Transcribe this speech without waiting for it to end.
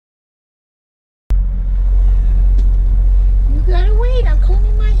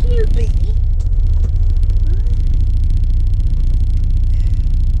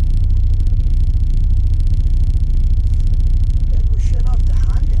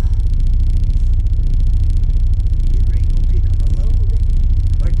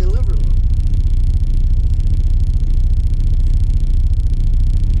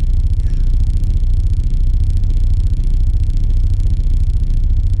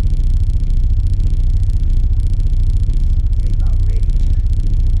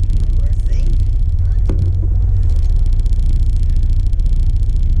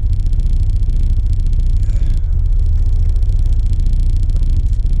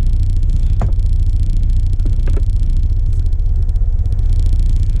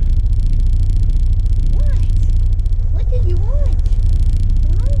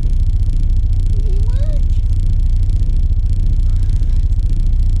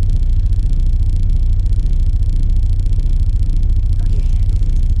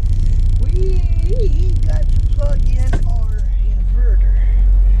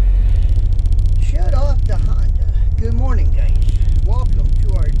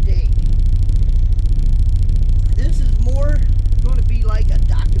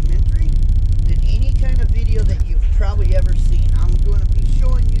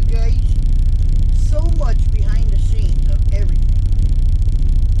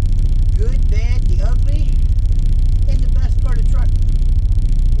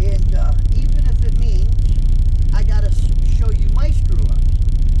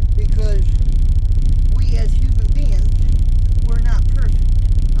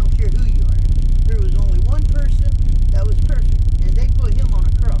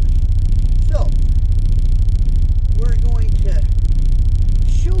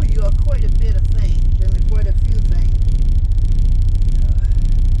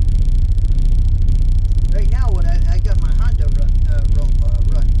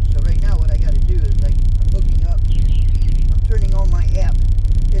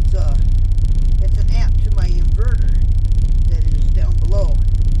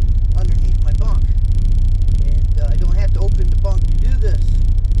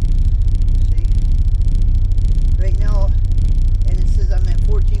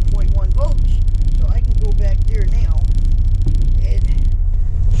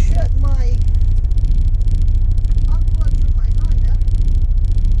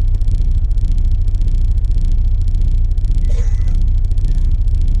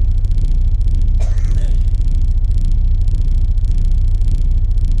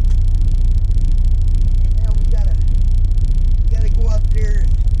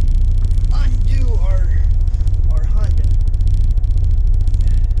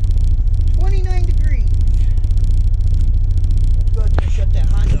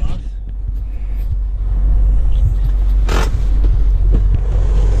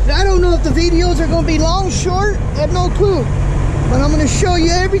videos are going to be long, short, I have no clue. But I'm going to show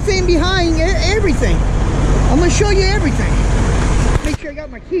you everything behind everything. I'm going to show you everything. Make sure I got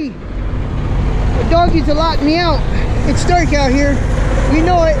my key. The doggies are locking me out. It's dark out here. You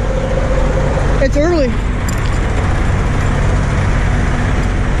know it. It's early.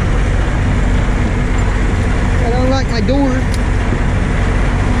 Gotta unlock my door.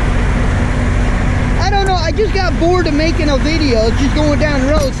 I don't know. I just got bored of making a video, just going down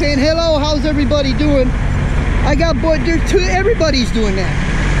the road saying, hello, how's everybody doing? I got bored. Everybody's doing that.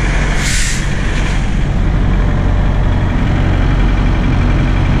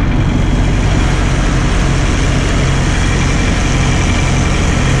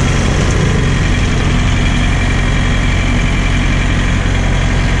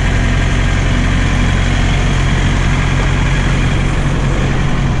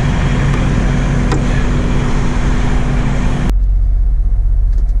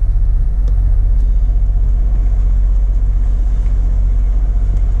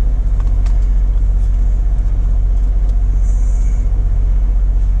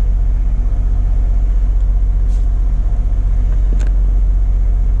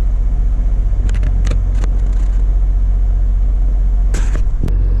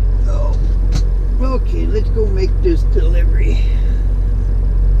 Okay, let's go make this delivery.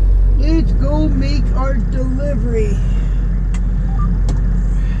 Let's go make our delivery.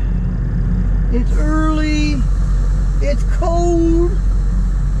 It's early. It's cold.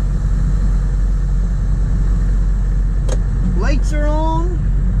 Lights are on.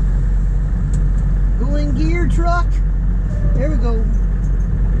 Go in gear, truck. There we go.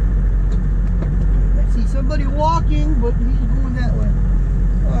 I see somebody walking, but he's going that way.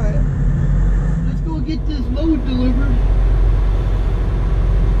 Alright. Go get this load delivered.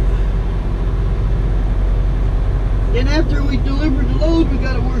 Then after we deliver the load, we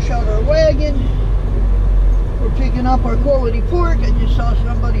got to wash out our wagon. We're picking up our quality pork. I just saw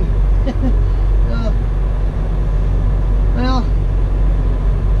somebody. Well,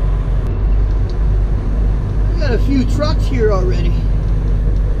 we got a few trucks here already.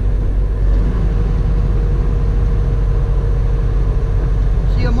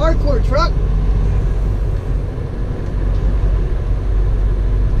 See a Marquardt truck.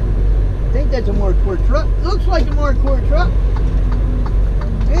 I think that's a Marquardt truck. Looks like a Marquardt truck.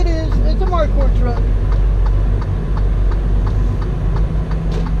 It is. It's a Marquardt truck.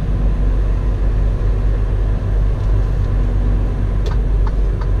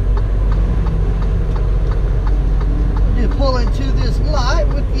 We just pull into this lot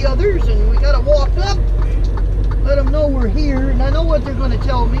with the others, and we gotta walk up, let them know we're here, and I know what they're going to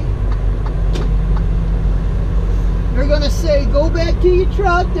tell me. They're going to say, go back to your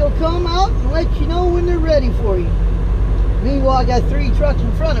truck. They'll come out and let you know when they're ready for you. Meanwhile, I got 3 trucks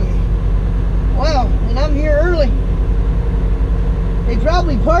in front of me. Wow, and I'm here early. They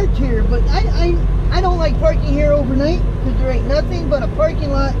probably parked here, but I don't like parking here overnight because there ain't nothing but a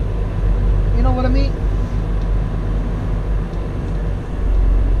parking lot. You know what I mean?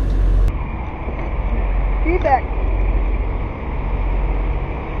 Feedback.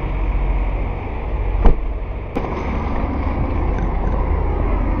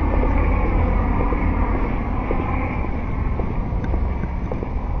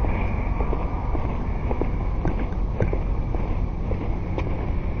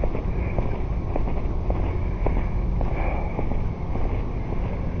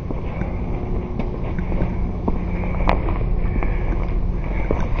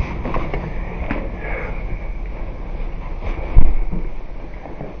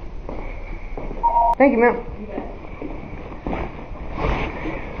 Thank you, ma'am.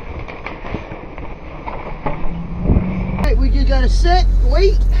 Alright, we just gotta sit,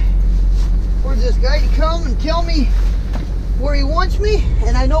 wait for this guy to come and tell me where he wants me,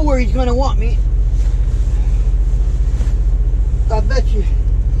 and I know where he's gonna want me. I bet you.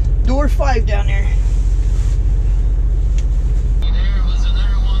 Door 5 down there.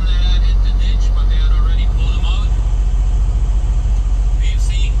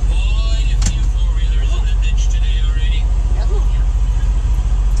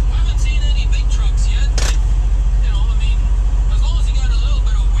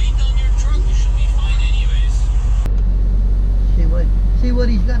 See what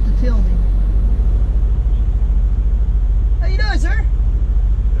he's got to tell me. How you doing, sir?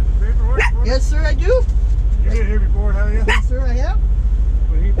 Yes, sir, I do. You been here before, have you? Yes, sir, I have.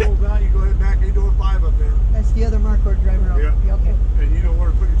 When he pulls out, you go ahead back, you door 5 up there. That's the other Marquardt driver. Yeah. Okay. And you know where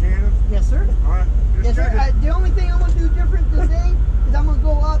to put your tannins? Yes, sir. All right. Yes, sir. The only thing I'm going to do different today is I'm going to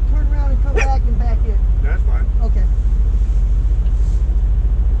go out, turn around, and come back and back in. That's fine. Okay.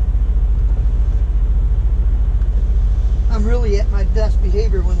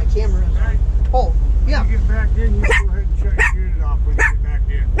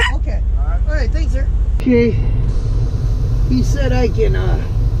 Okay, he said I can, I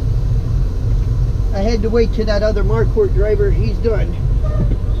had to wait till that other Marquardt driver, he's done.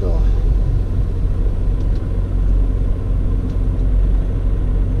 So,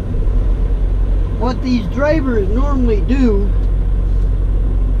 what these drivers normally do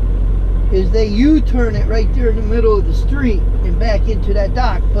is they U-turn it right there in the middle of the street and back into that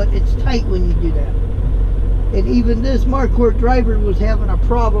dock, but it's tight when you do that. And even this Marquardt driver was having a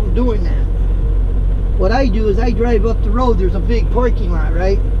problem doing that. What I do is I drive up the road, there's a big parking lot,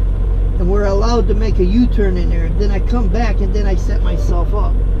 right? And we're allowed to make a U-turn in there. Then I come back and then I set myself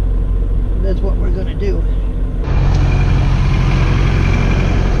up. And that's what we're gonna do.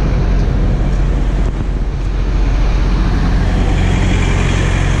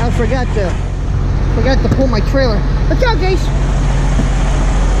 I forgot to pull my trailer. Watch out, guys!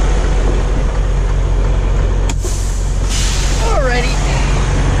 Alrighty.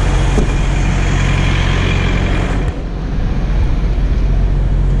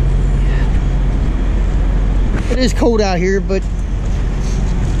 It is cold out here, but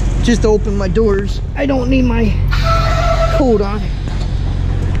just to open my doors, I don't need my coat on.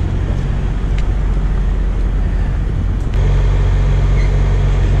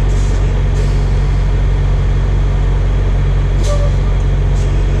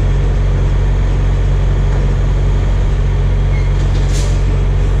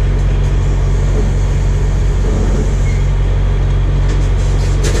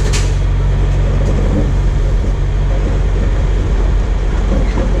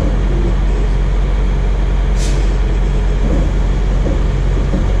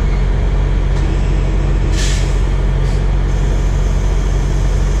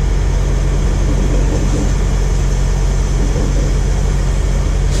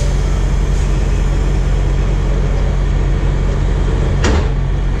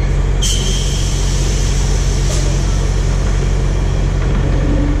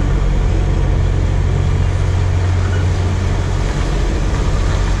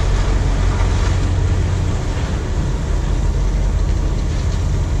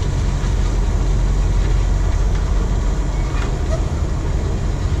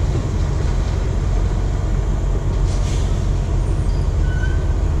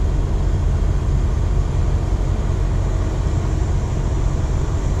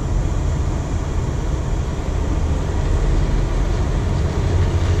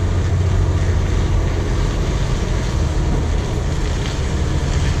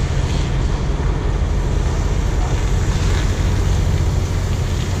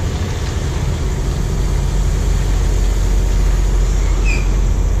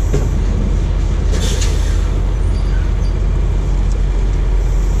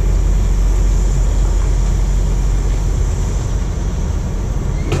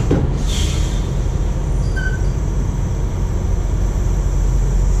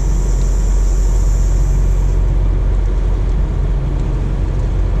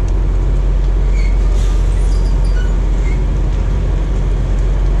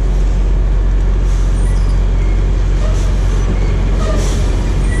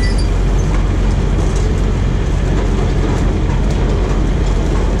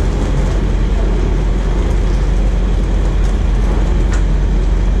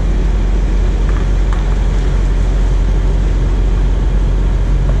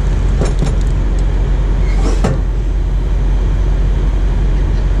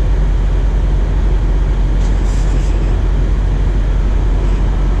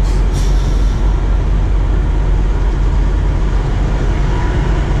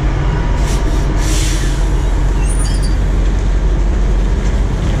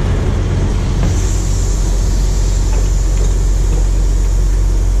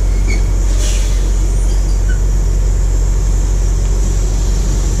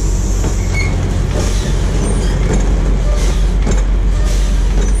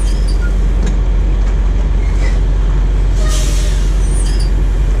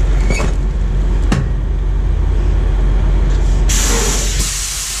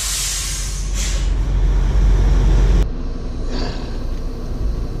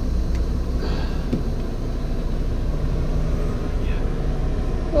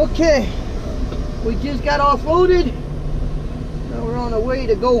 Okay, we just got offloaded. Now we're on our way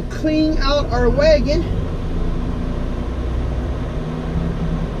to go clean out our wagon.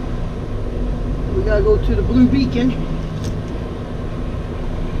 We gotta go to the Blue Beacon.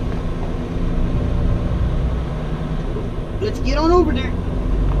 Let's get on over there.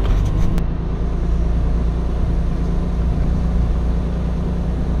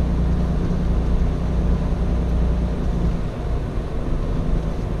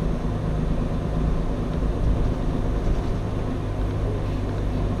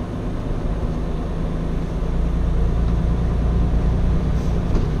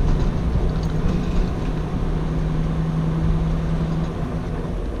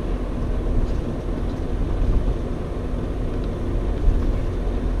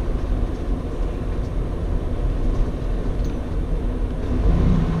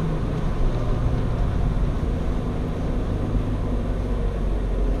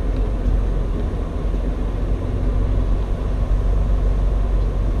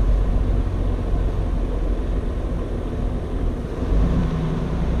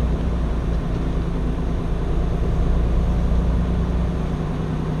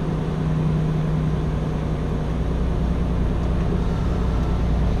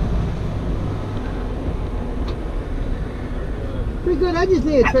 I just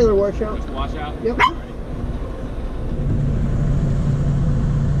need a trailer washout. Just wash out? Yep. Alright.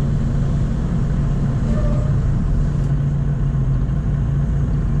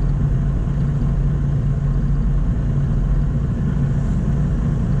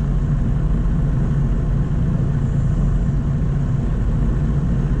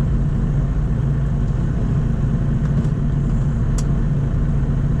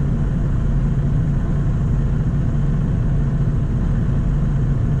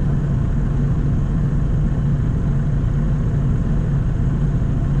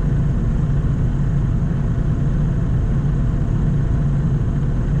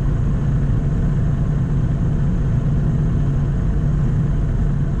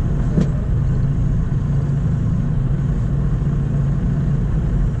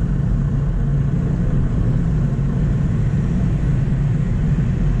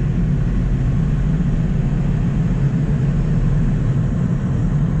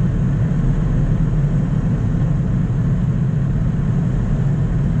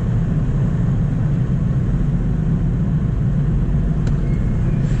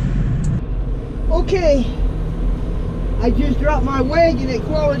 Okay, I just dropped my wagon at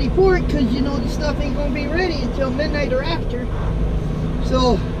Quality Port because you know the stuff ain't gonna be ready until midnight or after.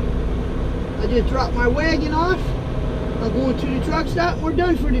 So I just dropped my wagon off. I'm going to the truck stop and we're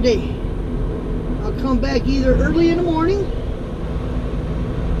done for today. I'll come back either early in the morning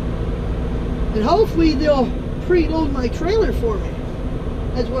and hopefully they'll preload my trailer for me.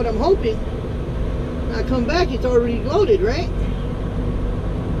 That's what I'm hoping. When I come back, it's already loaded, right?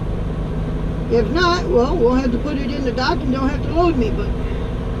 If not, well, we'll have to put it in the dock and don't have to load me, but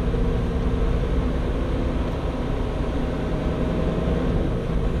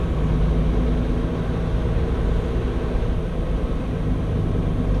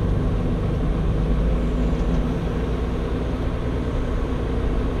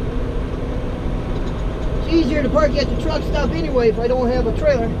it's easier to park at the truck stop anyway if I don't have a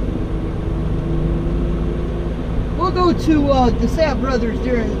trailer. We'll go to the Sapp Brothers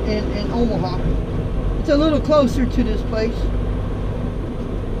there in Omaha. It's a little closer to this place.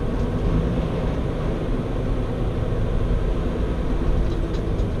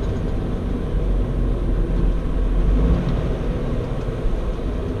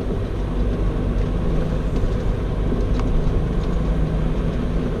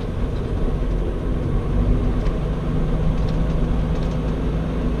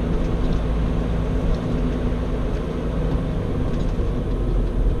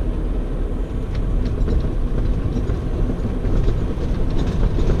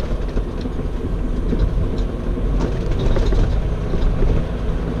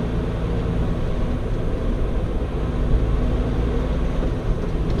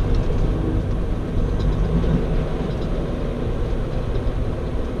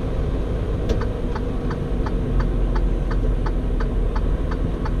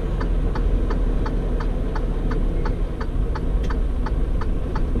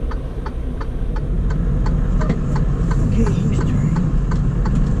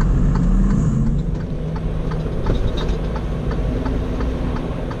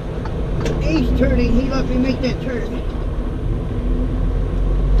 Turning, he let me make that turn.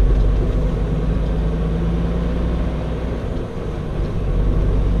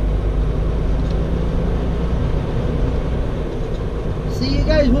 See you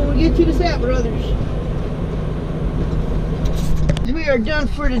guys when we get to the Sapp Brothers. We are done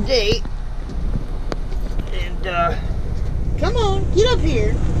for today. And come on, get up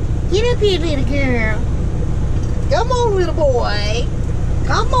here. Get up here, little girl. Come on, little boy.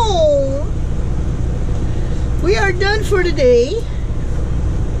 Come on. We are done for today.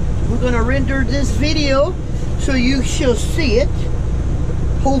 We're going to render this video so you shall see it.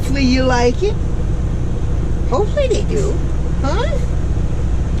 Hopefully you like it. Hopefully they do. Huh?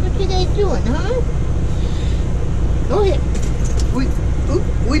 What you guys doing, huh? Go ahead.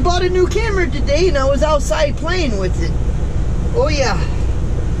 We bought a new camera today and I was outside playing with it. Oh yeah.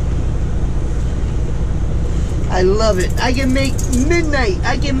 I love it. I can make midnight.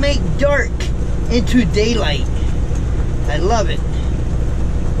 I can make dark into daylight. I love it.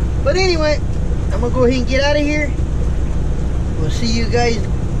 But anyway, I'm gonna go ahead and get out of here. We'll see you guys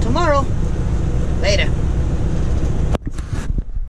tomorrow. Later.